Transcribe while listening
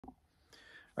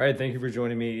All right, thank you for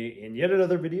joining me in yet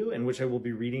another video in which I will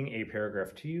be reading a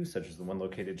paragraph to you, such as the one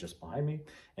located just behind me.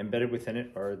 Embedded within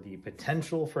it are the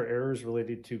potential for errors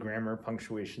related to grammar,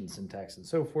 punctuation, syntax, and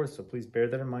so forth. So please bear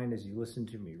that in mind as you listen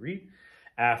to me read.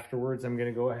 Afterwards, I'm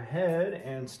going to go ahead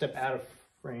and step out of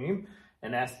frame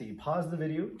and ask that you pause the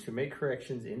video to make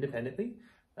corrections independently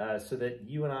so that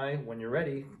you and I, when you're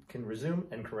ready, can resume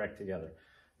and correct together.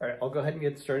 All right, I'll go ahead and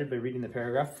get started by reading the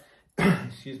paragraph.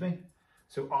 Excuse me.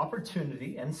 So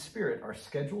opportunity and spirit are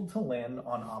scheduled to land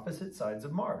on opposite sides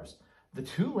of Mars. The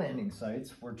two landing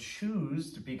sites were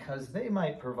chosen because they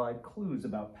might provide clues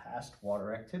about past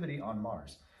water activity on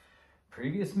Mars.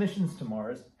 Previous missions to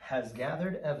Mars has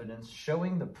gathered evidence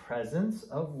showing the presence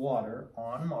of water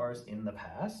on Mars in the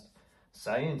past.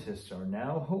 Scientists are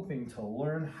now hoping to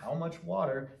learn how much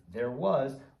water there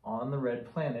was on the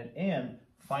red planet and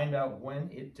find out when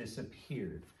it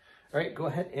disappeared. All right, go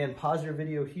ahead and pause your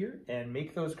video here and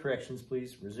make those corrections,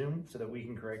 please. Resume so that we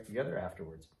can correct together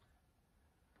afterwards.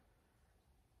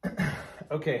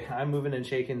 Okay, I'm moving and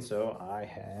shaking, so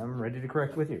I am ready to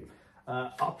correct with you.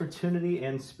 Opportunity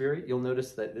and spirit, you'll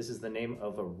notice that this is the name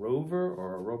of a rover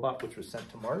or a robot which was sent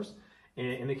to Mars.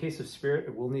 In the case of spirit,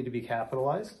 it will need to be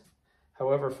capitalized.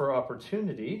 However, for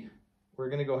opportunity, we're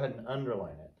going to go ahead and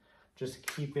underline it, just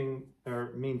keeping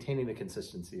or maintaining the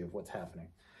consistency of what's happening.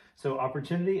 So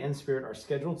opportunity and spirit are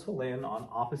scheduled to land on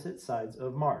opposite sides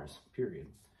of Mars, period.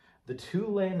 The two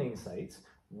landing sites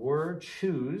were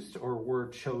chosen.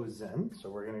 So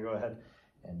we're going to go ahead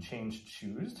and change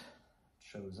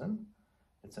chosen.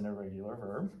 It's an irregular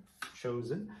verb,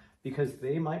 chosen, because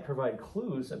they might provide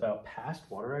clues about past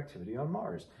water activity on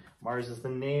Mars. Mars is the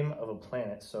name of a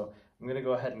planet, so I'm going to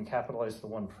go ahead and capitalize the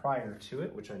one prior to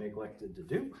it, which I neglected to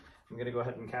do. I'm going to go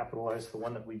ahead and capitalize the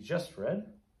one that we just read.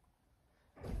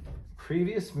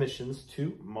 Previous missions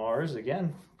to Mars,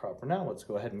 again, proper noun, let's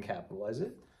go ahead and capitalize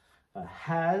it,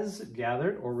 has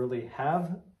gathered, or really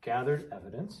have gathered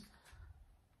evidence.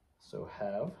 So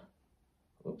have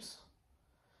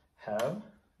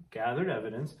gathered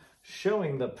evidence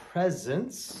showing the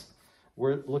presence,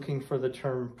 we're looking for the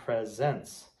term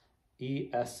presence,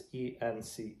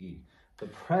 E-S-E-N-C-E, the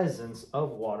presence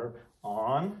of water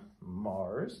on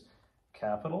Mars.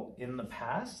 Capital in the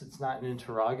past. It's not an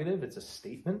interrogative, it's a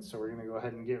statement. So we're going to go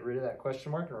ahead and get rid of that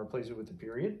question mark and replace it with a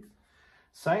period.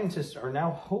 Scientists are now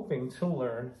hoping to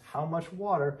learn how much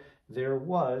water there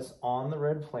was on the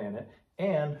red planet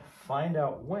and find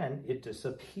out when it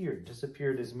disappeared.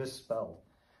 Disappeared is misspelled.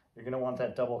 You're going to want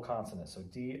that double consonant. So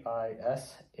D-I-S-A-P-P-E-A-R-E-D.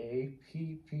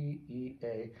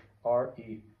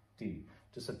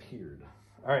 Disappeared.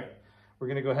 All right, we're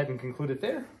going to go ahead and conclude it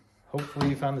there. Hopefully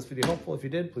you found this video helpful. If you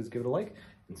did, please give it a like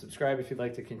and subscribe if you'd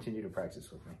like to continue to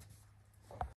practice with me.